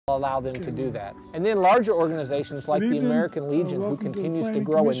allow them to do that. And then larger organizations like the American Legion, who continues to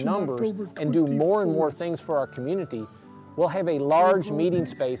grow in numbers and do more and more things for our community, will have a large meeting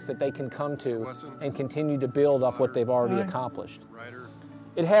space that they can come to and continue to build off what they've already accomplished.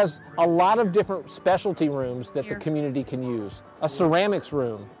 It has a lot of different specialty rooms that the community can use. A ceramics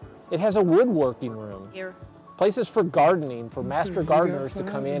room. It has a woodworking room. Places for gardening, for master gardeners to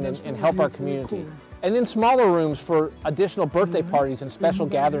come in and help our community. And then smaller rooms for additional birthday parties and special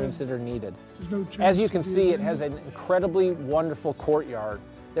gatherings that are needed. As you can see, it has an incredibly wonderful courtyard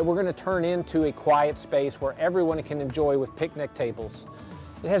that we're going to turn into a quiet space where everyone can enjoy with picnic tables.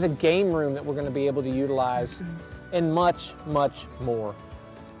 It has a game room that we're going to be able to utilize, and much, much more.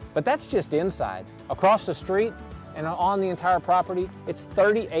 But that's just inside. Across the street and on the entire property, it's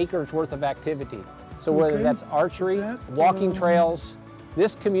 30 acres worth of activity. So whether that's archery, walking trails,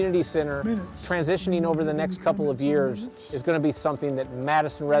 this community center transitioning over the next couple of years is going to be something that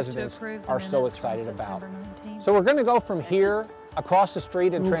Madison residents are so excited about. So we're going to go from here across the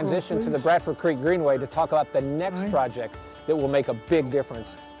street and transition to the Bradford Creek Greenway to talk about the next project that will make a big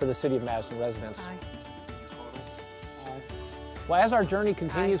difference for the City of Madison residents. Well, as our journey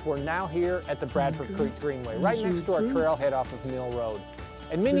continues, we're now here at the Bradford Creek Greenway, right next to our trailhead off of Mill Road.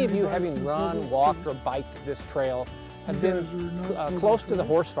 And many of you, having run, walked, or biked this trail, have been close to the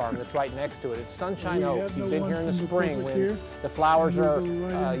horse farm that's right next to it. It's Sunshine Oaks. You've been here in the spring when the flowers are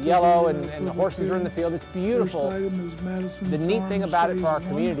yellow and the horses are in the field. It's beautiful. The neat thing about it for our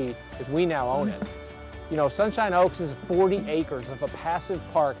community is we now own it. You know, Sunshine Oaks is 40 acres of a passive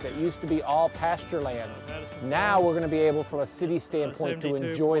park that used to be all pasture land. Now we're going to be able, from a city standpoint, to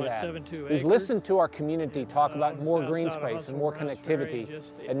enjoy that. We've listened to our community talk about more green space and more connectivity.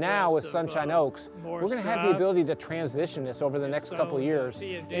 And now with Sunshine Oaks, we're going to have the ability to transition this over the next couple of years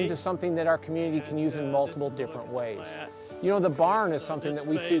into something that our community can use in multiple different ways. You know, the barn is something that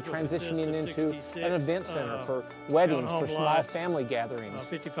we see transitioning into an event center for weddings, for small family gatherings.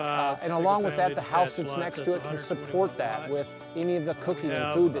 And along with that, the house that's next to it can support that with any of the cooking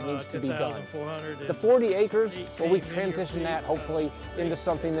and food that needs to be done. The 40 acres, well, we transition that hopefully into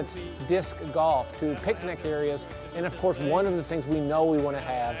something that's disc golf, to picnic areas. And of course, one of the things we know we want to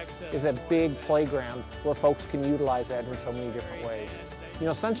have is a big playground where folks can utilize that in so many different ways. You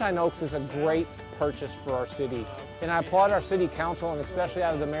know, Sunshine Oaks is a great purchase for our city. And I applaud our city council, and especially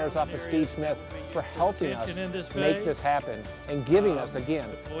out of the mayor's office, Steve Smith, for helping us make this happen and giving us, again,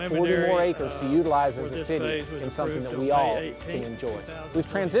 40 more acres to utilize as a city in something that we all can enjoy. We've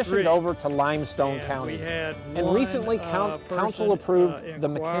transitioned over to Limestone County, and recently council approved the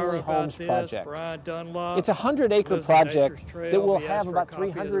McKinley Homes project. It's a 100-acre project that will have about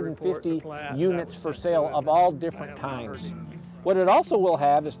 350 units for sale of all different kinds. What it also will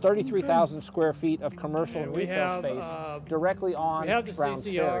have is 33,000 square feet of commercial and retail space directly on Browns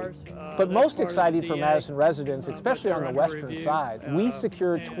Ferry. But most exciting for Madison residents, especially on the western side, we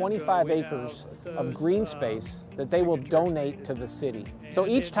secured 25 acres of green space that they will donate to the city. So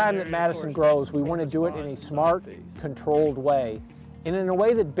each time that Madison grows, we want to do it in a smart, controlled way, and in a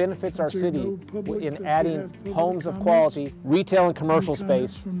way that benefits our city in adding homes of quality, retail and commercial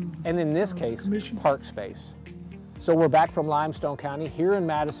space, and in this case, park space. So we're back from Limestone County, here in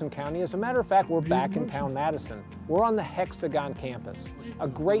Madison County. As a matter of fact, we're back in town Madison. We're on the Hexagon campus, a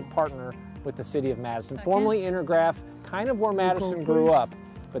great partner with the City of Madison, formerly Intergraph, kind of where Madison grew up.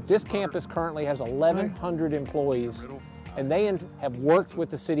 But this campus currently has 1,100 employees, and they have worked with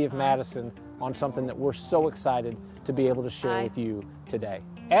the City of Madison on something that we're so excited to be able to share with you today.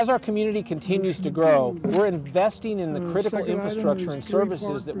 As our community continues to grow, we're investing in the critical infrastructure and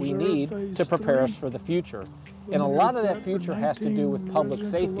services that we need to prepare us for the future. And a lot of that future has to do with public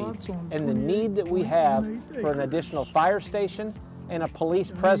safety and the need that we have for an additional fire station and a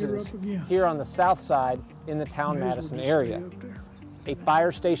police presence here on the south side in the town Madison area. A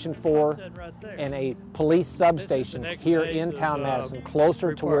fire station 4 and a police substation here in town Madison,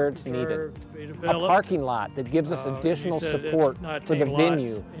 closer to where it's needed. A parking lot that gives us additional support for the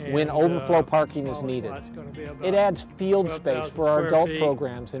venue when overflow parking is needed. It adds field space for our adult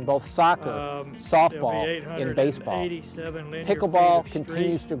programs in both soccer, softball, and baseball. Pickleball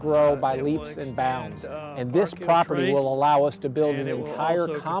continues to grow by leaps and bounds, and this property will allow us to build an entire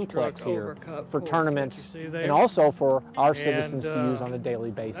complex here for tournaments and also for our citizens to use on a daily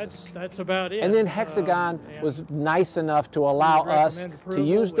basis. And then Hexagon was nice enough to allow us to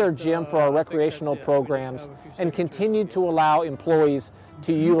use their gym for our recreational programs and continue to allow employees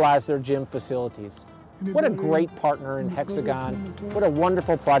to utilize their gym facilities. What a great partner in Hexagon. What a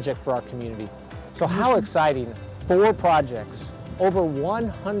wonderful project for our community. So how exciting, 4 projects, over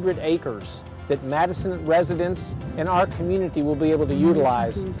 100 acres that Madison residents and our community will be able to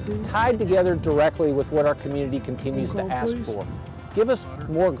utilize, tied together directly with what our community continues to ask for. Give us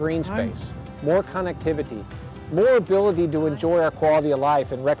more green space, more connectivity, more ability to enjoy our quality of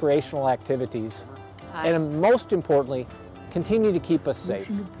life and recreational activities, and most importantly, continue to keep us safe.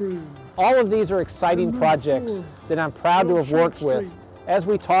 All of these are exciting projects that I'm proud to have worked with. As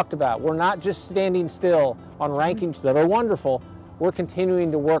we talked about, we're not just standing still on rankings that are wonderful, we're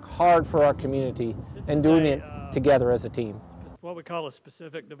continuing to work hard for our community and doing it together as a team. It's what we call a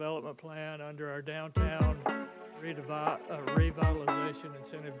specific development plan under our downtown revitalization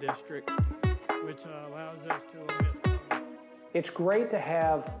incentive district, which allows us to omit. It's great to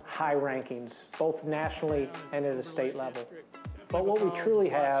have high rankings, both nationally and at a state level. But what we truly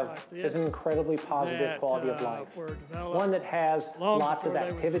have is an incredibly positive quality of life. One that has lots of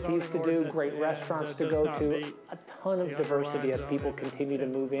activities to do, great restaurants to go to, a ton of diversity as people continue to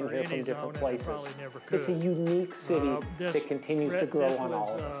move in here from different places. It's a unique city that continues to grow on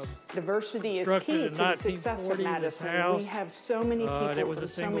all of us. Diversity is key to the success of Madison. We have so many people from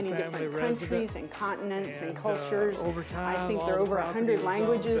so many different countries and continents and cultures. I think there are over 100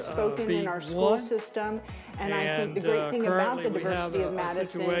 languages spoken in our school system. And I think the great thing about the diversity of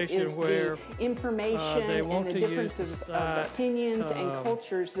Madison is the information and the difference of opinions and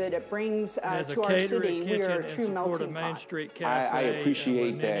cultures that it brings to our city. We are a true melting pot. I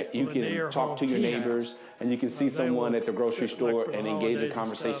appreciate that you can talk to your neighbors and you can see someone at the grocery store and engage in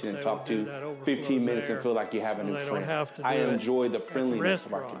conversation and talk to 15 minutes and feel like you have a new friend. I enjoy the friendliness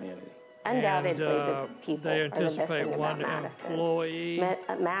of our community. Undoubtedly, the people are the best thing about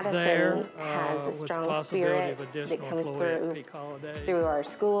Madison. Madison has a strong spirit that comes through our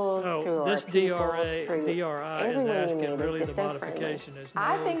schools, through our people, through everyone you meet is just so friendly.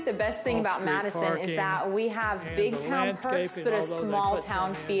 I think the best thing about Madison is that we have big town perks, but a small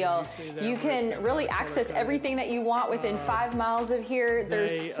town feel. You can really access everything that you want within 5 miles of here.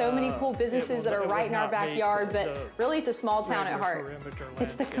 There's so many cool businesses that are right in our backyard, but really it's a small town at heart.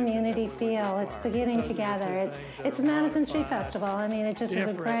 It's the community feel. It's the getting together. It's the Madison Street Festival. I mean, it just is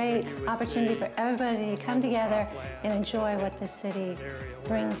a great opportunity for everybody to come together and enjoy what the city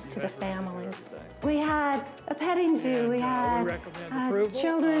brings to the families. We had a petting zoo. We had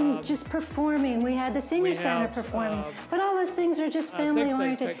children just performing. We had the senior center performing. But all those things are just family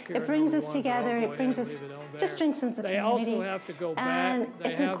oriented. It brings us together. It brings us, just strengthens the community. And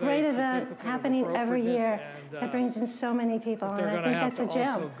it's a great event happening every year that brings in so many people, and I think that's a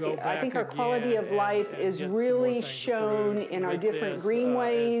gem. I think our quality of life is really shown in our different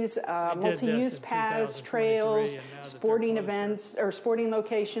greenways, multi-use paths, trails, sporting events, or sporting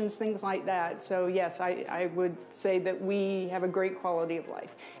locations, things like that. So yes, I would say that we have a great quality of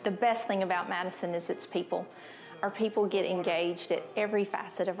life. The best thing about Madison is its people. Our people get engaged at every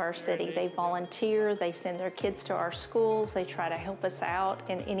facet of our city. They volunteer, they send their kids to our schools, they try to help us out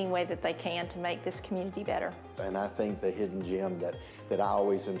in any way that they can to make this community better. And I think the hidden gem that I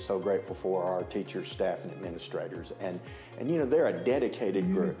always am so grateful for are our teachers, staff, and administrators. And you know, they're a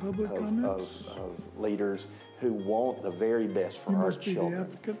dedicated group of leaders who want the very best for our children.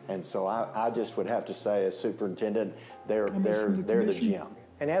 And so I just would have to say, as superintendent, they're the gem.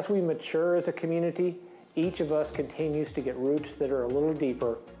 And as we mature as a community, each of us continues to get roots that are a little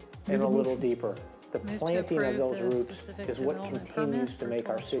deeper and a little deeper. The planting of those roots is what continues to make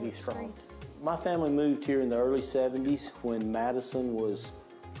our city strong. My family moved here in the early 70s when Madison was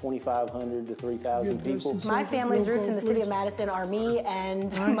 2,500 to 3,000 people. My family's roots in the city of Madison are me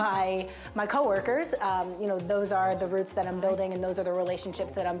and my coworkers. You know, those are the roots that I'm building, and those are the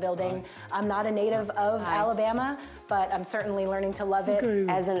relationships that I'm building. I'm not a native of Alabama, but I'm certainly learning to love it.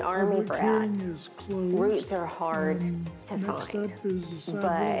 As an Army brat, roots are hard to find,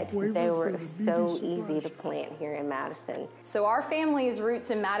 but they were so easy to plant here in Madison. So our family's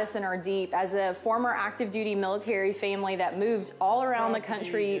roots in Madison are deep. As a former active duty military family that moved all around the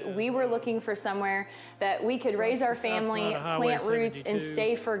country, we were looking for somewhere that we could raise our family, plant roots, and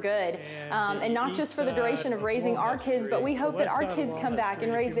stay for good. And not just for the duration of raising our kids, but we hope that our kids come back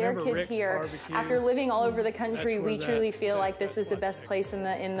and raise their kids here. After living all over the country, we truly feel like this is the best place in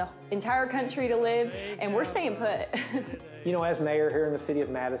the entire country to live, and we're staying put. You know, as mayor here in the city of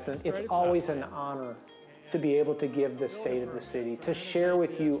Madison, it's always an honor to be able to give the state of the city, to share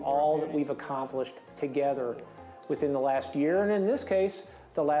with you all that we've accomplished together within the last year, and in this case,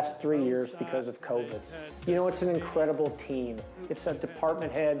 the last 3 years because of COVID. You know, it's an incredible team. It's our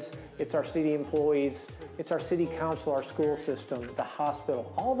department heads, it's our city employees, it's our city council, our school system, the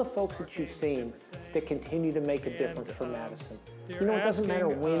hospital, all the folks that you've seen that continue to make a difference for Madison. You know, it doesn't matter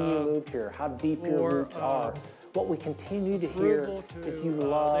when you moved here, how deep your roots are. what we continue to hear is you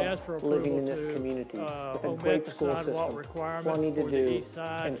love living in this community with a great school system, plenty to do,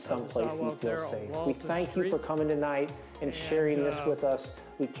 and someplace you feel safe. We thank you for coming tonight and sharing this with us.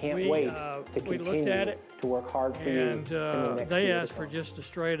 We can't wait to continue to work hard for you in the next they year asked for just a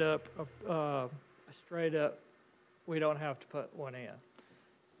straight up, we don't have to put one in.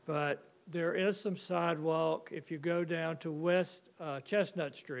 But there is some sidewalk if you go down to West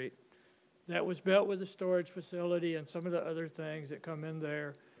Chestnut Street that was built with a storage facility and some of the other things that come in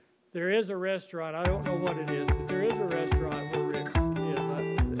there. There is a restaurant. I don't know what it is, but there is a restaurant where Rick's is.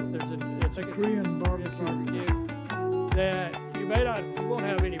 It's a Korean barbecue. That you may not, you won't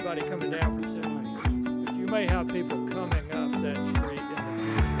have anybody coming down from St. Louis, but you may have people coming up that street in the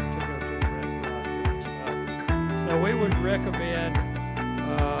future to go to the restaurant. So we would recommend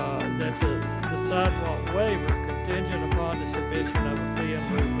that the sidewalk waiver contingent upon the submission of a fee and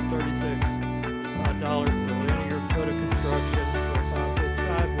lieu for $36 per linear foot of construction for a 5-foot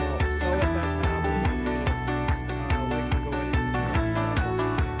sidewalk. So at that time we can go ahead and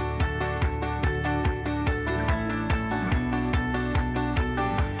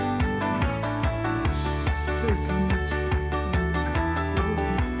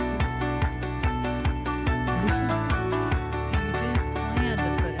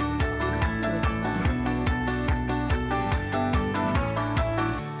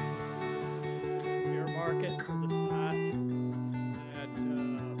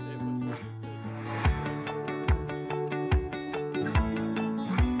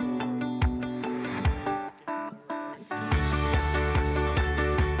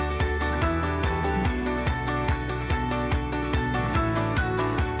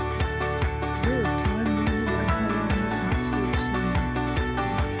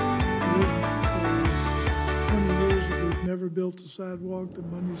built a sidewalk, the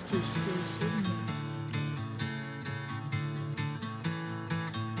money's just still sitting there.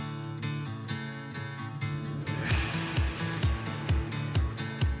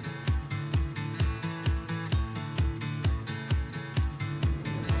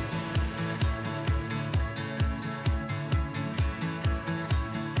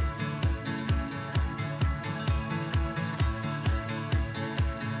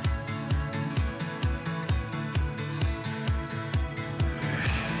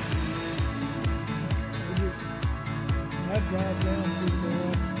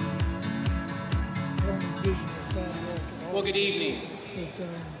 Well, good evening.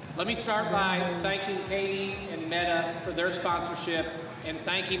 Let me start by thanking Katie and Meta for their sponsorship and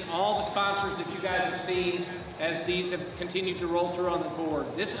thanking all the sponsors that you guys have seen as these have continued to roll through on the board.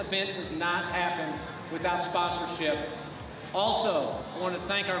 This event does not happen without sponsorship. Also, I want to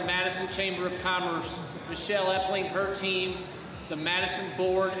thank our Madison Chamber of Commerce, Michelle Epling, her team, the Madison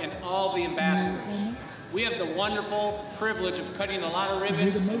board, and all the ambassadors. We have the wonderful privilege of cutting a lot of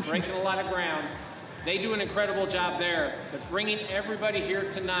ribbons and breaking a lot of ground. They do an incredible job there, but bringing everybody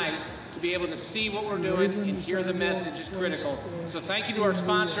here tonight to be able to see what we're doing and hear the message is critical. So thank you to our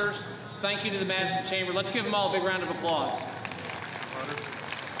sponsors. Thank you to the Madison Chamber. Let's give them all a big round of applause.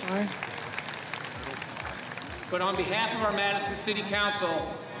 But on behalf of our Madison City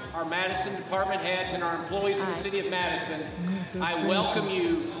Council, our Madison department heads, and our employees in the city of Madison, I welcome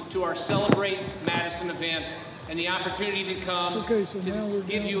you to our Celebrate Madison event and the opportunity to come to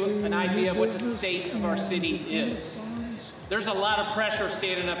give you an idea of what the state of our city is. There's a lot of pressure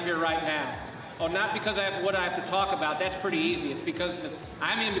standing up here right now. Oh, not because I have what I have to talk about, that's pretty easy. It's because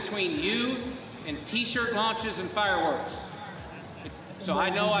I'm in between you and t-shirt launches and fireworks. So I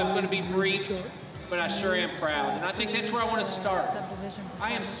know I'm going to be brief, but I sure am proud. And I think that's where I want to start.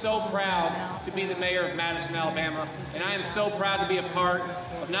 I am so proud to be the mayor of Madison, Alabama, and I am so proud to be a part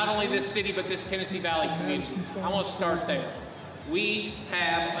of not only this city, but this Tennessee Valley community. I want to start there. We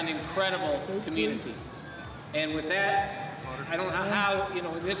have an incredible community. And with that, I don't know how,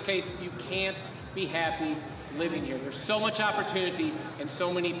 in this case, you can't be happy living here. There's so much opportunity and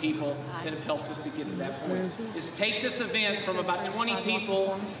so many people that have helped us to get to that point. Is take this event from about 20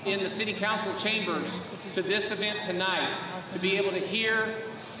 people in the city council chambers to this event tonight to be able to hear,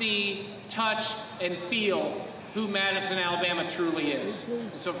 see, touch, and feel who Madison, Alabama truly is.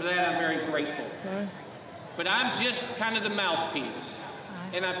 So for that, I'm very grateful. But I'm just kind of the mouthpiece.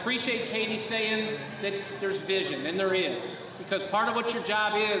 And I appreciate Katie saying that there's vision, and there is. Because part of what your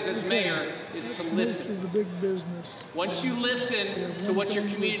job is as mayor is to listen. The big business. Once you listen to what your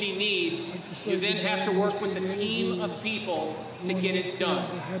community needs, you then have to work with a team of people to get it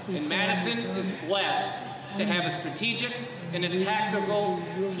done. And Madison is blessed to have a strategic and a tactical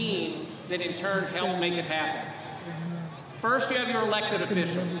team that in turn help make it happen. First, you have your elected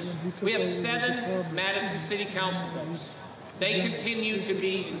officials. We have 7 Madison City Council folks. They continue to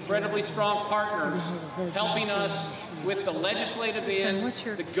be incredibly strong partners, helping us with the legislative end,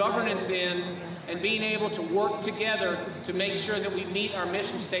 the governance end, and being able to work together to make sure that we meet our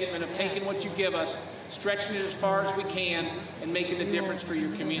mission statement of taking what you give us, stretching it as far as we can, and making a difference for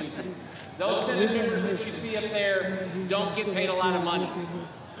your community. Those Senate members that you see up there don't get paid a lot of money,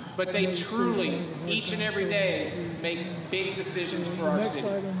 but they truly, each and every day, make big decisions for our city.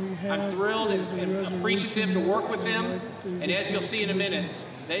 I'm thrilled and appreciative to work with them, and as you'll see in a minute,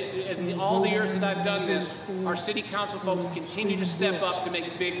 in all the years that I've done this, our city council folks continue to step up to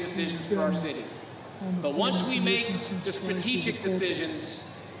make big decisions for our city. But once we make the strategic decisions,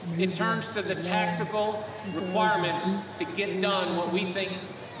 it turns to the tactical requirements to get done what we think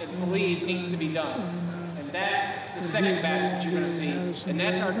and believe needs to be done. That's the second batch that you're going to see, and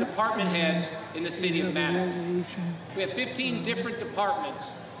that's our department heads in the city of Madison. We have 15 different departments,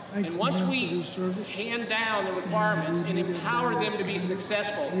 and once we hand down the requirements and empower them to be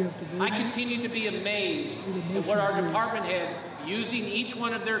successful, I continue to be amazed at what our department heads, using each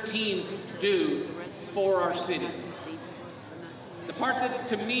one of their teams, do for our city. The part that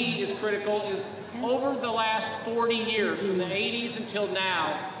to me is critical is over the last 40 years, from the 80s until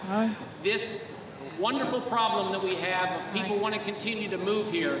now, this wonderful problem that we have of people want to continue to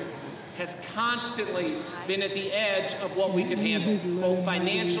move here has constantly been at the edge of what we can handle, both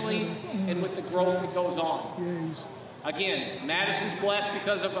financially and with the growth that goes on. Again, Madison's blessed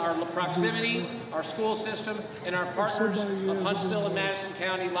because of our proximity, our school system, and our partners of Huntsville and Madison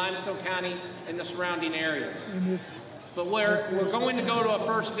County, Limestone County, and the surrounding areas. But we're going to go to a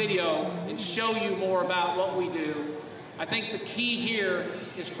first video and show you more about what we do. I think the key here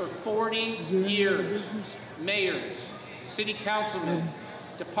is for 40 years, mayors, city councilmen,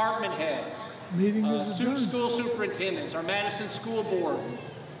 department heads, school superintendents, our Madison School Board,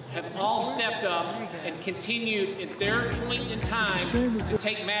 have all stepped up and continued at their point in time to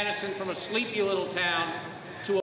take Madison from a sleepy little town